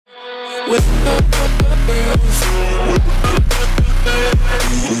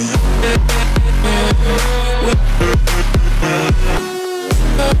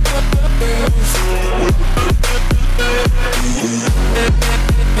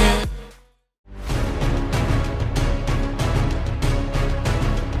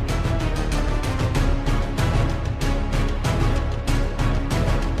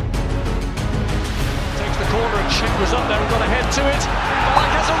Was up there and got a head to it.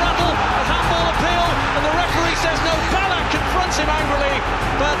 Ballack has a rattle, a handball appeal, and the referee says no. Ballack confronts him angrily,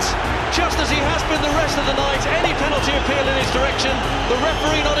 but just as he has been the rest of the night, any penalty appeal in his direction, the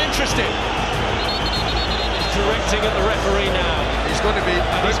referee not interested. He's directing at the referee now. He's going to be...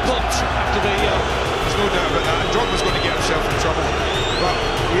 And he's booked after the... There's no doubt about that. Drogba's going to get himself in trouble. But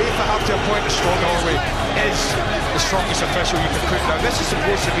UEFA have to appoint a strong Norway is the strongest official you can put down. This is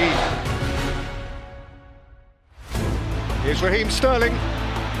supposed to be... Here's Raheem Sterling,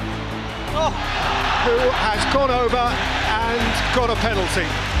 who has gone over and got a penalty.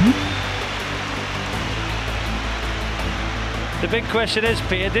 The big question is,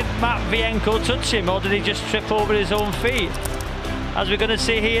 Peter, did Matvienko touch him, or did he just trip over his own feet? As we're going to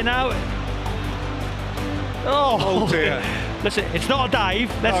see here now. Oh dear. Listen, it's not a dive.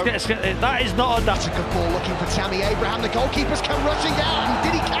 That is not a dive. It's a good ball looking for Tammy Abraham. The goalkeeper's come rushing down.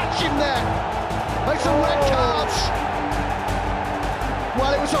 Did he catch him there? Makes some red cards.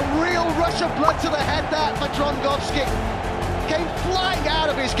 Well, it was a real rush of blood to the head that for Drongowski. Came flying out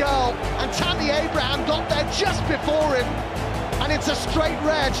of his goal, and Tammy Abraham got there just before him. And it's a straight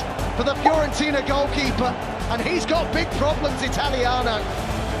red for the Fiorentina goalkeeper, and he's got big problems, Italiano.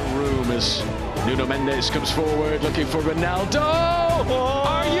 Room as Nuno Mendes comes forward looking for Ronaldo. Oh.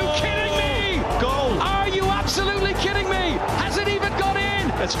 Are you kidding me? Goal. Are you absolutely kidding me? Has it even gone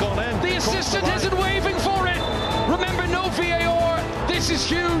in? It's gone in. The assistant isn't waving for it. Remember, no VAR. This is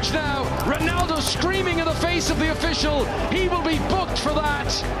huge now. Ronaldo screaming in the face of the official. He will be booked for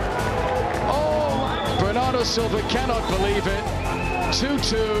that. Oh, Bernardo Silva cannot believe it.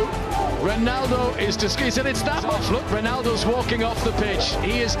 2-2. Ronaldo is disgusted. It's that much. Look, Ronaldo's walking off the pitch.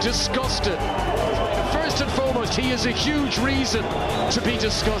 He is disgusted. First and foremost, he is a huge reason to be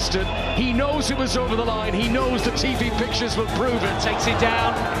disgusted. He knows it was over the line. He knows the TV pictures will prove it. Takes it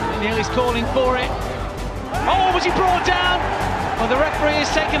down. Neil's calling for it. Oh, was he brought down? Well, the referee is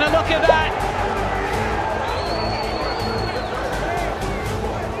taking a look at that.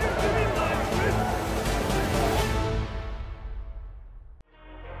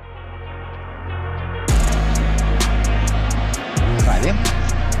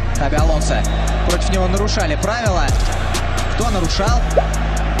 Хаби Алонсо. Против него нарушали правила. Кто нарушал?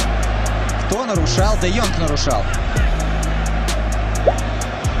 Кто нарушал? Де Йонг нарушал.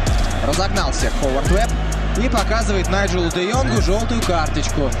 Разогнал всех Ховард Веб и показывает Найджелу Де Йонгу желтую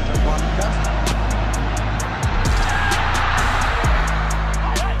карточку.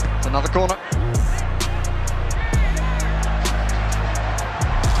 Another corner.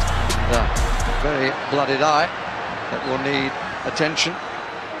 Yeah, very blooded eye that will need attention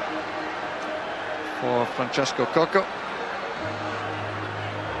for Francesco Coco.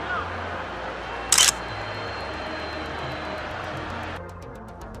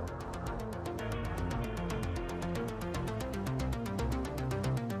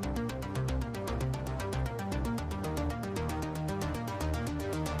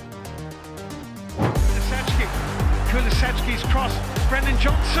 Kulusevski's cross, Brendan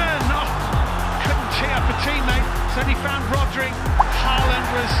Johnson, couldn't tee up a teammate, so he found Rodri. Haaland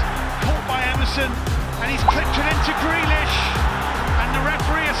was caught by Emerson, and he's clipped it into Grealish, and the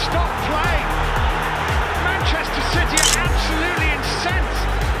referee has stopped play. Manchester City are absolutely incensed.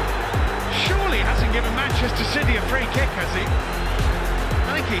 Surely hasn't given Manchester City a free kick, has he?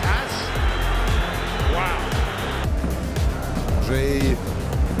 I think he has. Wow.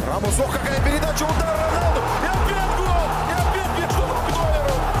 Рамос, ох, какая передача, удар Роналду, и опять гол, и опять мячом к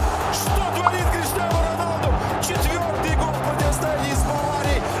номеру. Что творит Криштиану Роналду? Четвертый гол в противостоянии с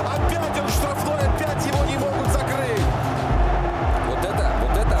Баварией. Опять он штрафной, опять его не могут закрыть. Вот это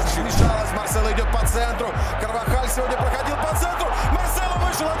решалось. Марсело идет по центру. Карвахаль сегодня проходил по центру. Марсело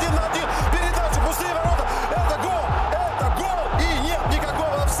вышел 1 на 1. Передача, пустые ворота. Это гол, и нет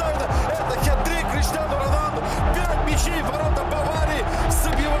никакого офсайда. Это хет-трик Криштиану Роналду. 5 мячей в ворота Баварии.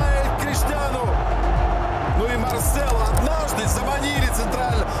 Забивает Криштиану. Ну и Марсело однажды заманили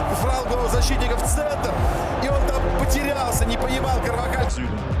центрально флангового защитника в центр. И он там потерялся, не понимал Карвахаль.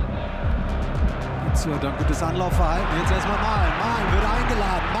 So, dann gutes Anlaufverhalten. Jetzt erstmal Malen. Malen wird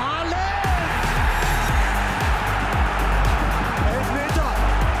eingeladen. Malen! Elfmeter!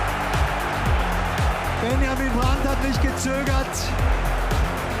 Benjamin Brandt hat nicht gezögert.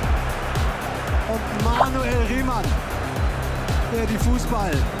 Mann, der die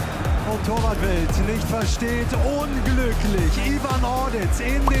Fußball- und Torwartwelt nicht versteht. Unglücklich. Ivan Ordetz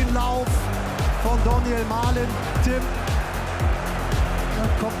in den Lauf von Daniel Malen. Tim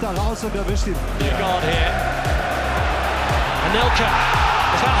kommt da raus und erwischt ihn. Guard here. Anelka.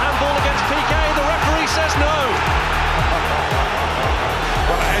 Is that handball against PK? The referee says no.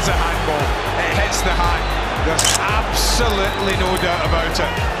 Well, it is a handball. It hits the hand. There's absolutely no doubt about it.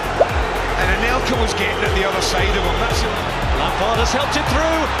 And Anelka was getting at the other side of him. That's it. Lampard has helped it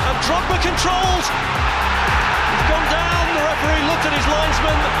through, and Drogba controls. He's gone down. The referee looked at his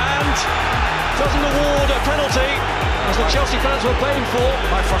linesman and doesn't award a penalty, as the Chelsea fans were paying for.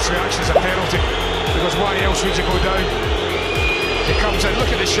 My first reaction is a penalty, because why else would you go down? He comes in, look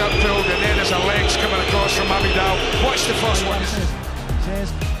at the shirt pulled, and then there's a legs coming across from Abidal. Watch the first one.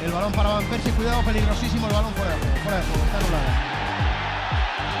 El balón para Van Persie, cuidado, peligrosísimo el balón fuera de juego, está anulado.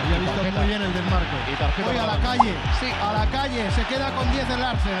 Había visto muy bien el desmarque. Hoy a la calle, sí, a la calle, se queda con 10 el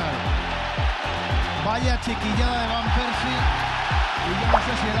Arsenal. Vaya chiquillada de Van Persie, y yo no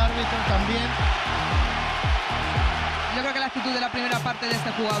sé si el árbitro también. Yo creo que la actitud de la primera parte de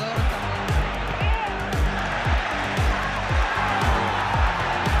este jugador también.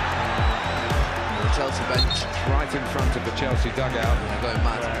 Chelsea bench right in front of the Chelsea dugout. They're going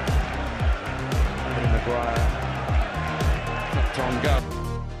mad. Harry Maguire kept on go.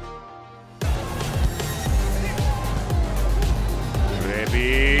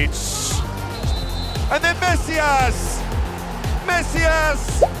 Rebic. And then Messias.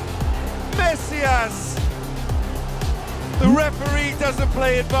 The referee doesn't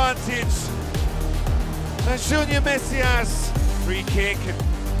play advantage. And Junior Messias. Free kick.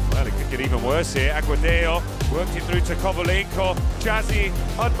 Well, it could get even worse here. Aguadeo worked it through to Kovalenko. Jazzy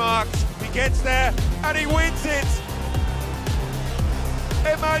unmarked. He gets there and he wins it.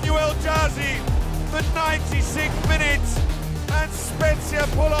 Emmanuel Jazzy, the 96th minute. And Spezia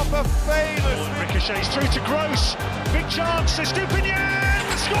pull off a famous. Ricochets through to Gross. Big chance. Estupinian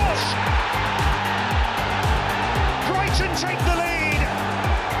scores. Brighton take the lead.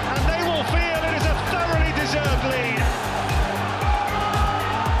 And they will feel it is a thoroughly deserved lead.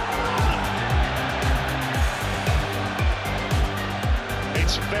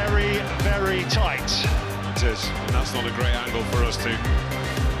 It's very, very tight. It is, and that's not a great angle for us to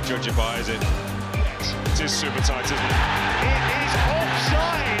judge it by, is it? It is super tight, isn't it? It is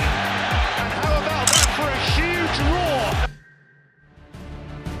offside. And how about that for a huge roar?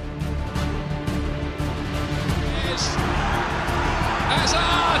 Yes.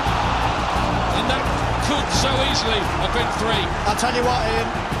 Hazard! And that could so easily have been 3. I'll tell you what, Ian.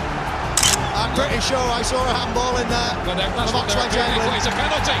 I'm pretty sure I saw a handball in there. But that's what they're appealing for. It's a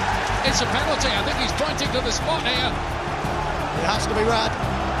penalty. It's a penalty. I think he's pointing to the spot here. It has to be red.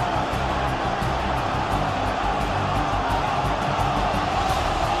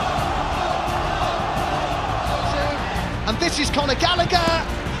 And this is Conor Gallagher.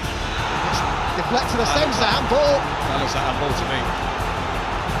 Deflected the same as the handball. That looks like a handball to me.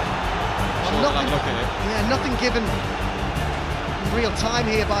 Nothing, yeah, nothing given in real time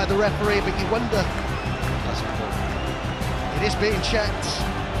here by the referee, but you wonder. That's handball. It is being checked.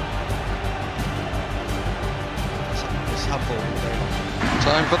 It's handball.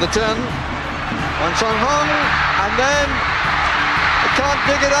 Time for the 10. Wang Song Hong, and then they can't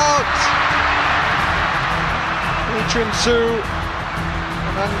dig it out. Lee Chun Su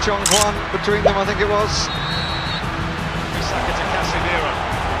and Ang Chong Hwan between them, I think it was. Saka to Casemiro.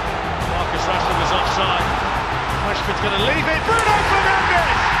 Marcus Rashford was offside. Rashford's going to leave it. Bruno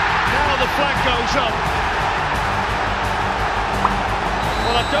Fernandes! Now the flag goes up.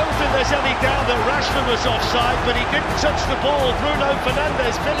 Well, I don't think there's any doubt that Rashford was offside, but he didn't touch the ball. Bruno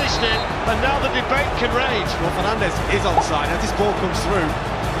Fernandes finished it, and now the debate can rage. Well, Fernandes is onside. As this ball comes through,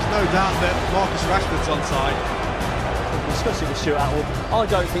 there's no doubt that Marcus Rashford's onside. Discussing the shootout, I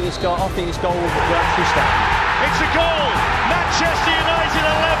don't think this goal. I think this goal will actually stand. It's a goal. Manchester United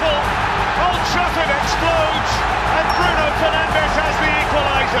are level. Old Trafford explodes, and Bruno Fernandes has the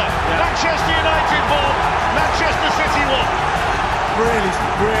equaliser. Yeah. Manchester United 1, Manchester City 1.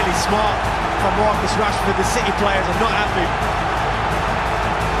 Really smart from Marcus Rashford. The City players are not happy.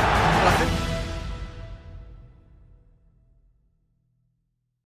 But I think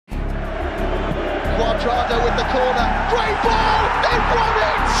Cuadrado with the corner. Great ball! They've won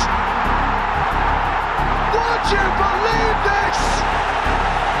it! Would you believe this?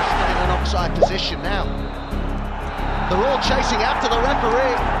 Staying in an offside position now. They're all chasing after the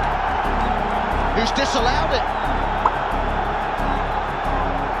referee, who's disallowed it.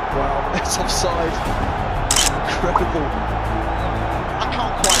 Wow, it's offside. Incredible. I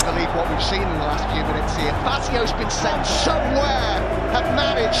can't quite believe what we've we've seen in the last few minutes here. Fasio's been sent somewhere, have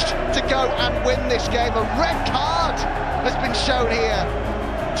managed to go and win this game. A red card has been shown here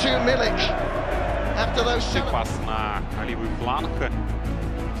to Milik after those... Пас на лівий фланг.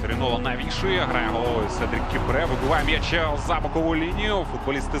 Серінола навішує, грає головою Седрік Кіпре, вибиває м'яча за бокову лінію.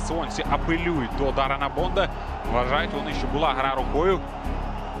 Футболісти Суонсі апелюють до Дарена Бонда. Вважають вони, що була гра рукою.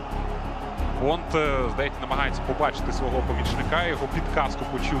 Бонд, здається, намагається побачити свого помічника, його підказку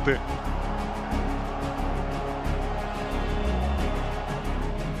почути.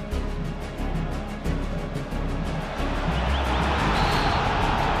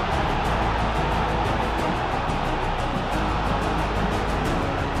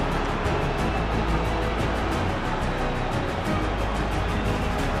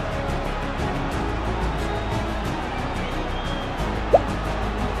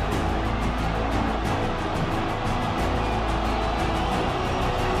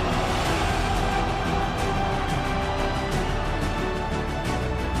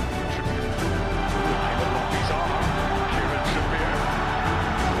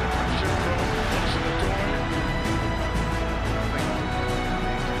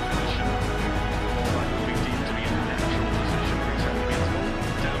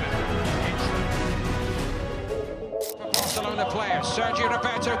 Barcelona player, Sergio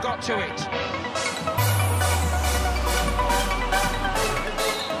Roberto got to it.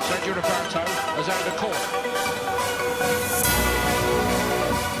 Sergio Roberto has earned a corner.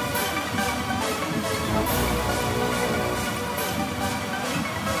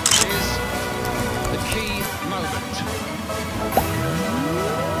 Here's the key moment.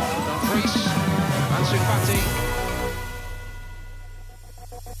 Dumfries, Ansu Fati.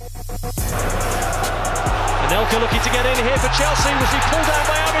 Anelka looking to get in here for Chelsea. Was he pulled down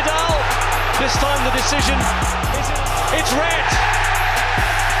by Abidal? This time the decision is it's red.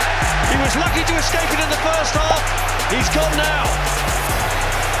 He was lucky to escape it in the first half. He's gone now.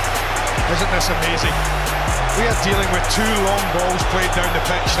 Isn't this amazing? We are dealing with two long balls played down the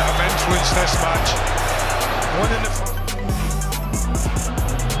pitch that have influenced this match. One in the front.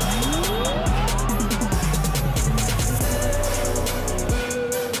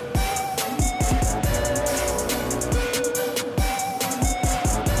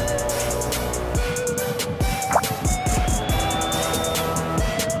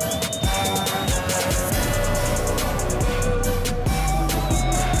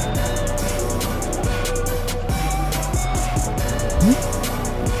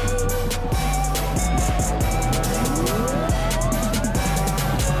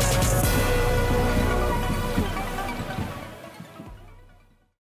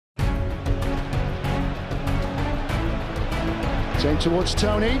 Same towards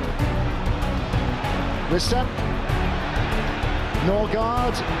Tony. Wrist-up.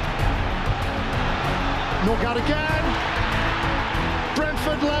 Norgard. Norgard again.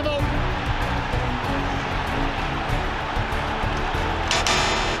 Brentford level.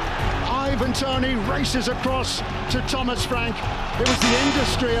 Ivan Toney races across to Thomas Frank. It was the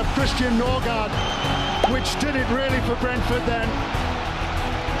industry of Christian Norgard which did it really for Brentford then.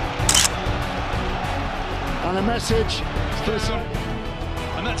 And a message.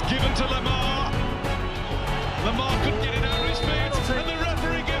 And that's given to Lamar. Lamar couldn't get it over his feet, and the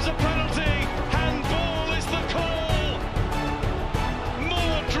referee gives a penalty. Handball is the call.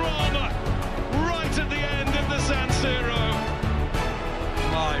 More drama right at the end of the San Siro.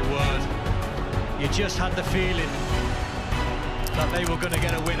 My word. You just had the feeling that they were going to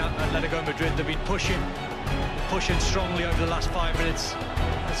get a win at Atletico Madrid. They've been pushing strongly over the last 5 minutes.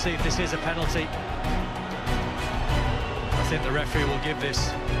 Let's see if this is a penalty. I think the referee will give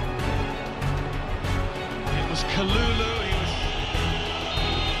this. It was Kalulu. He was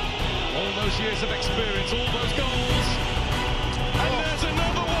all those years of experience, all those goals. And there's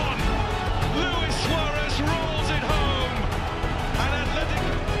another one. Luis Suarez rolls it home. And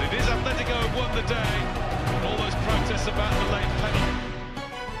Atletico, it is Atletico who won the day. All those protests about the late